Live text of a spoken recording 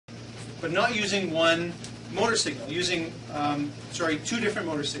but not using one motor signal, using, two different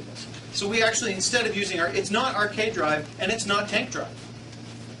motor signals. So we actually, instead of using it's not arcade drive and it's not tank drive.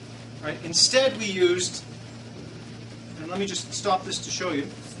 Right? Instead we used, and let me just stop this to show you.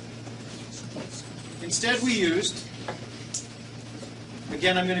 Instead we used,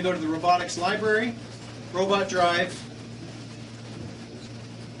 again I'm going to go to the robotics library, robot drive,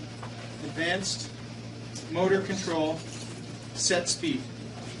 advanced motor control, set speed.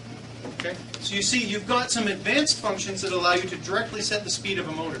 Okay? So you see you've got some advanced functions that allow you to directly set the speed of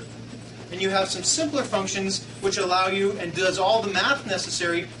a motor. And you have some simpler functions which allow you and does all the math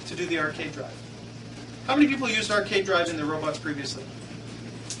necessary to do the arcade drive. How many people used arcade drives in their robots previously?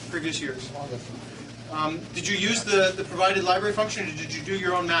 Previous years? Did you use the provided library function, or did you do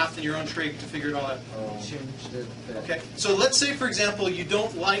your own math and your own trig to figure it all out? Changed it. Okay. So let's say, for example, you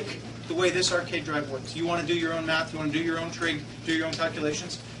don't like the way this arcade drive works. You want to do your own math, you want to do your own trig, do your own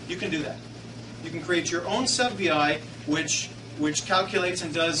calculations. You can do that. You can create your own sub-VI which calculates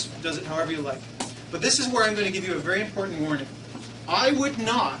and does it however you like. But this is where I'm going to give you a very important warning. I would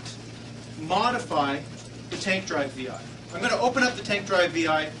not modify the tank drive VI. I'm going to open up the tank drive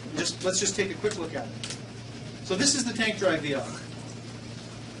VI and let's just take a quick look at it. So this is the tank drive VI.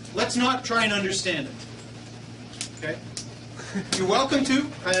 Let's not try and understand it. Okay? You're welcome to,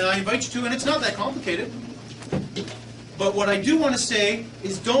 and I invite you to, and it's not that complicated. But what I do want to say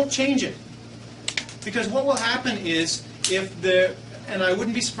is don't change it. Because what will happen is, and I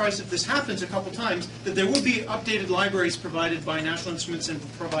wouldn't be surprised if this happens a couple times, that there will be updated libraries provided by National Instruments and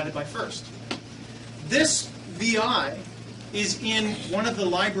provided by FIRST. This VI is in one of the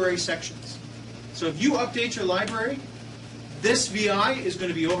library sections. So if you update your library, this VI is going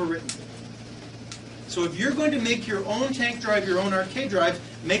to be overwritten. So if you're going to make your own tank drive, your own arcade drive,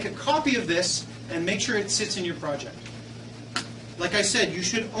 make a copy of this and make sure it sits in your project. Like I said, you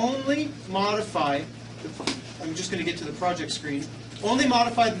should only modify, I'm just going to get to the project screen, only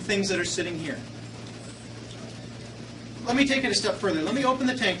modify the things that are sitting here. Let me take it a step further. Let me open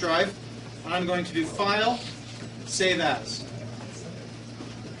the tank drive, and I'm going to do File, Save As.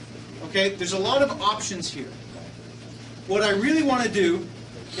 Okay, there's a lot of options here. What I really want to do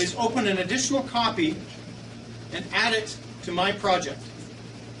is open an additional copy and add it to my project.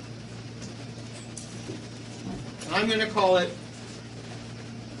 And I'm going to call it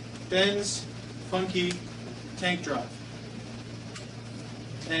Ben's Funky Tank Drive.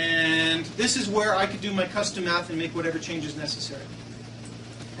 And this is where I could do my custom math and make whatever changes necessary.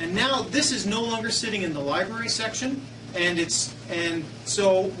 And now this is no longer sitting in the library section, and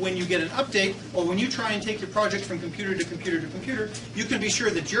so when you get an update, or when you try and take your project from computer to computer to computer, you can be sure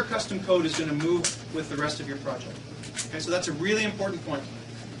that your custom code is going to move with the rest of your project. Okay, so that's a really important point.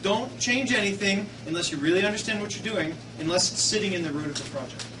 Don't change anything unless you really understand what you're doing, unless it's sitting in the root of the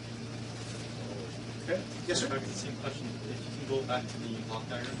project. Okay? Yes, sir? Back to the same question. If you can go back to the block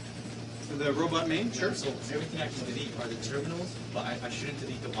diagram. For the robot main? Sure. So everything I can delete are the terminals, but I shouldn't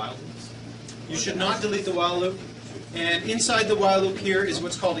delete the while loops. You should not delete the while loop. And inside the while loop here is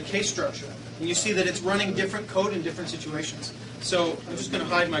what's called a case structure. And you see that it's running different code in different situations. So I'm just going to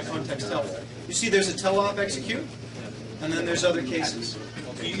hide my context help. You see there's a tell-off execute, and then there's other cases.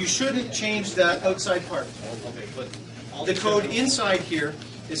 You shouldn't change that outside part. Okay, but the code inside here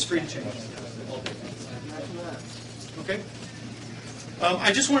is free to change. Okay?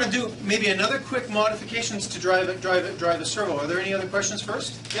 I just want to do maybe another quick modifications to drive a servo. Are there any other questions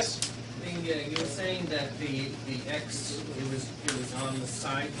first? Yes? You were saying that the X, it was on the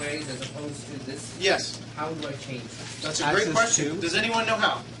sideways as opposed to this? Yes. How do I change that? That's a great question. Does anyone know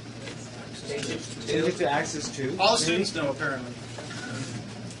how? Change it to axis 2. All the students know, apparently.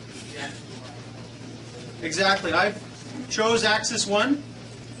 Exactly. I chose axis 1.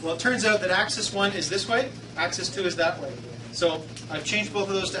 Well, it turns out that axis 1 is this way, axis 2 is that way. So I've changed both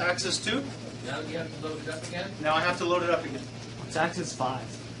of those to axis 2. Now you have to load it up again? Now I have to load it up again. It's axis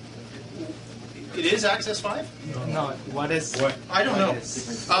 5. It is axis 5? No, what is... What? I don't know.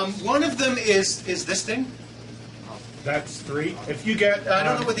 One of them is this thing. That's 3. If you get, I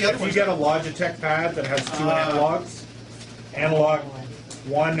don't know what the other one is. If you get a Logitech pad that has 2 analogs, analog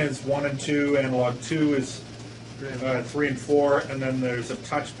 1 is 1 and 2, analog 2 is 3 and 4, and then there's a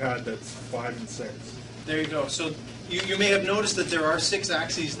touchpad that's 5 and 6. There you go. So you may have noticed that there are 6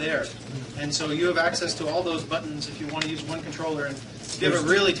 axes there, and so you have access to all those buttons if you want to use one controller. And you have a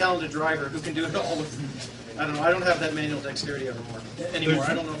really talented driver who can do it all with. I don't know. I don't have that manual dexterity anymore.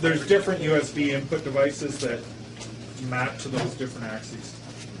 I don't know. There's different USB input devices that map to those different axes.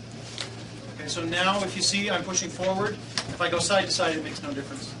 Okay, so now if you see I'm pushing forward, if I go side to side, it makes no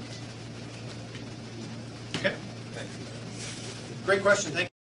difference. Okay? Great question. Thank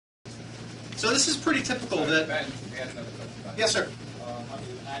you. So this is pretty typical that... Ben, we had another question. Yes, sir. How do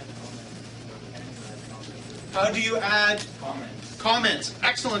you add comments? How do you add comments?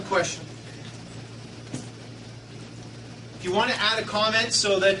 Excellent question. If you want to add a comment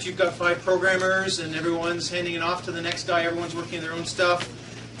so that you've got 5 programmers and everyone's handing it off to the next guy, everyone's working on their own stuff,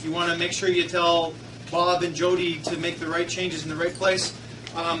 if you want to make sure you tell Bob and Jody to make the right changes in the right place,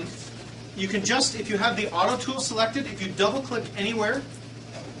 you can just, if you have the auto tool selected, if you double click anywhere,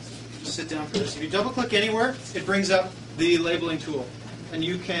 just sit down for this, if you double click anywhere, it brings up the labeling tool. And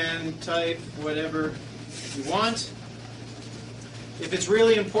you can type whatever you want. If it's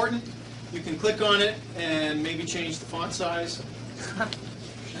really important, you can click on it and maybe change the font size.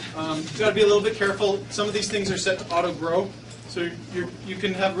 You've got to be a little bit careful. Some of these things are set to auto grow, so you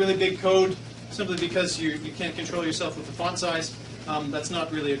can have really big code simply because you can't control yourself with the font size. That's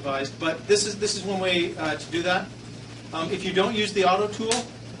not really advised, but this is one way to do that. If you don't use the auto tool,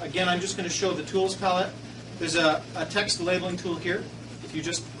 again, I'm just going to show the tools palette. There's a text labeling tool here. If you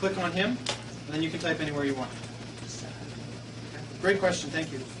just click on him, and then you can type anywhere you want. Great question,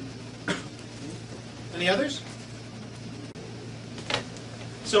 thank you. Any others?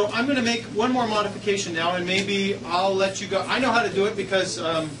 So I'm going to make one more modification now, and maybe I'll let you go. I know how to do it because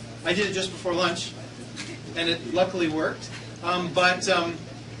I did it just before lunch, and it luckily worked. I'm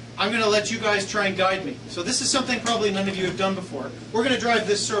going to let you guys try and guide me. So this is something probably none of you have done before. We're going to drive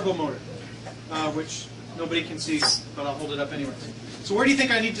this servo motor, which nobody can see, but I'll hold it up anyway. So where do you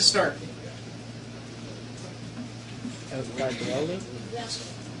think I need to start?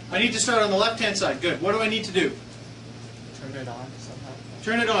 I need to start on the left-hand side. Good. What do I need to do? Turn it on somehow.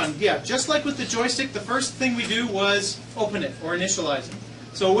 Turn it on. Yeah, just like with the joystick, the first thing we do was open it or initialize it.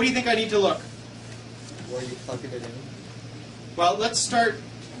 So what do you think I need to look? Where you plug it in. Well, let's start.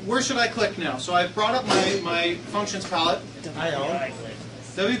 Where should I click now? So I've brought up my functions palette. I.O.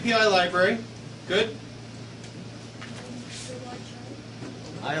 WPI library. Good.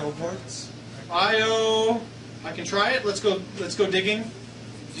 I.O. ports. I/O. I can try it. Let's go digging.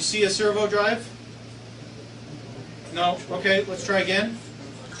 Do you see a servo drive? No. Okay. Let's try again.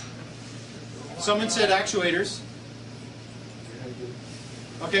 Someone said actuators.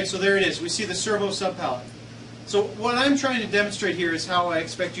 Okay. So there it is. We see the servo subpalette. So what I'm trying to demonstrate here is how I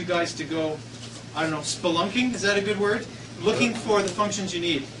expect you guys to go. I don't know. Spelunking. Is that a good word? Looking for the functions you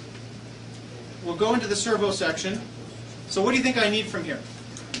need. We'll go into the servo section. So what do you think I need from here?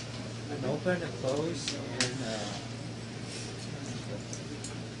 An open, a close, and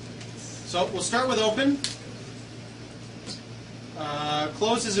So we'll start with open.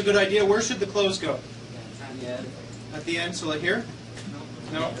 Close is a good idea. Where should the close go? At the end, so like here?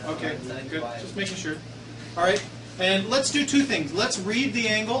 No? Okay, good. Just making sure. All right, and let's do 2 things. Let's read the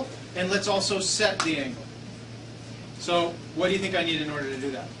angle, and let's also set the angle. So what do you think I need in order to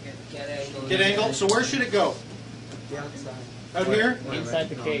do that? Get angle. Get angle. So where should it go? the outside. Out here? Inside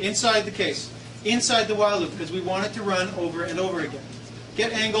the case. Inside the case. Inside the while loop, because we want it to run over and over again.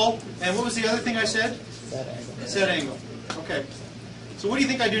 Get angle, and what was the other thing I said? Set angle. Set angle. Okay. So what do you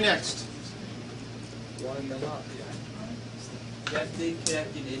think I do next? Warm them up. Get the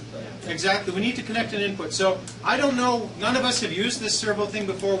connected input. Exactly. We need to connect an input. So I don't know. None of us have used this servo thing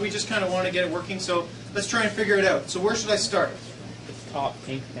before. We just kind of want to get it working. So let's try and figure it out. So where should I start? Top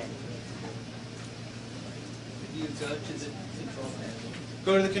pink thing. You go to the control panel.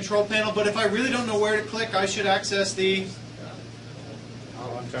 Go to the control panel. But if I really don't know where to click, I should access the...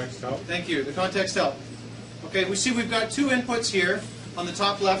 Context help. Thank you. The context help. Okay. We see we've got 2 inputs here on the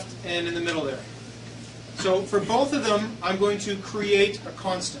top left and in the middle there. So for both of them, I'm going to create a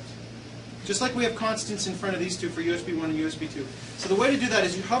constant. Just like we have constants in front of these 2 for USB 1 and USB 2. So the way to do that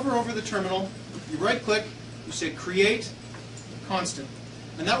is you hover over the terminal, you right-click, you say Create Constant.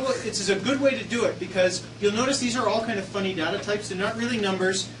 And that will, it's a good way to do it because you'll notice these are all kind of funny data types. They're not really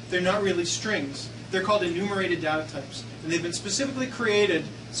numbers. They're not really strings. They're called enumerated data types. And they've been specifically created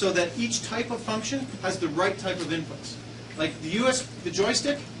so that each type of function has the right type of inputs. Like the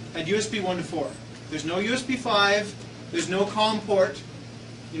joystick had USB 1 to 4. There's no USB 5, there's no COM port,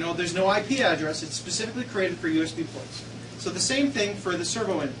 there's no IP address. It's specifically created for USB ports. So the same thing for the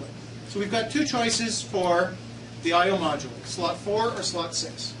servo input. So we've got 2 choices for the I/O module, slot 4 or slot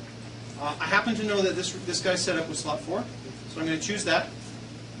 6. I happen to know that this guy's set up with slot 4, so I'm going to choose that.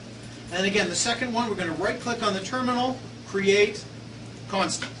 And again, the second one, we're going to right-click on the terminal, create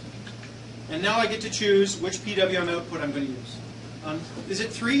constant. And now I get to choose which PWM output I'm going to use. Is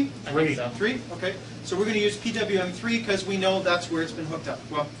it 3? 3. 3? Okay. So we're going to use PWM3 because we know that's where it's been hooked up.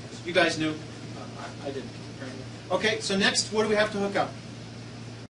 Well, you guys knew. I didn't. Okay, so next, what do we have to hook up?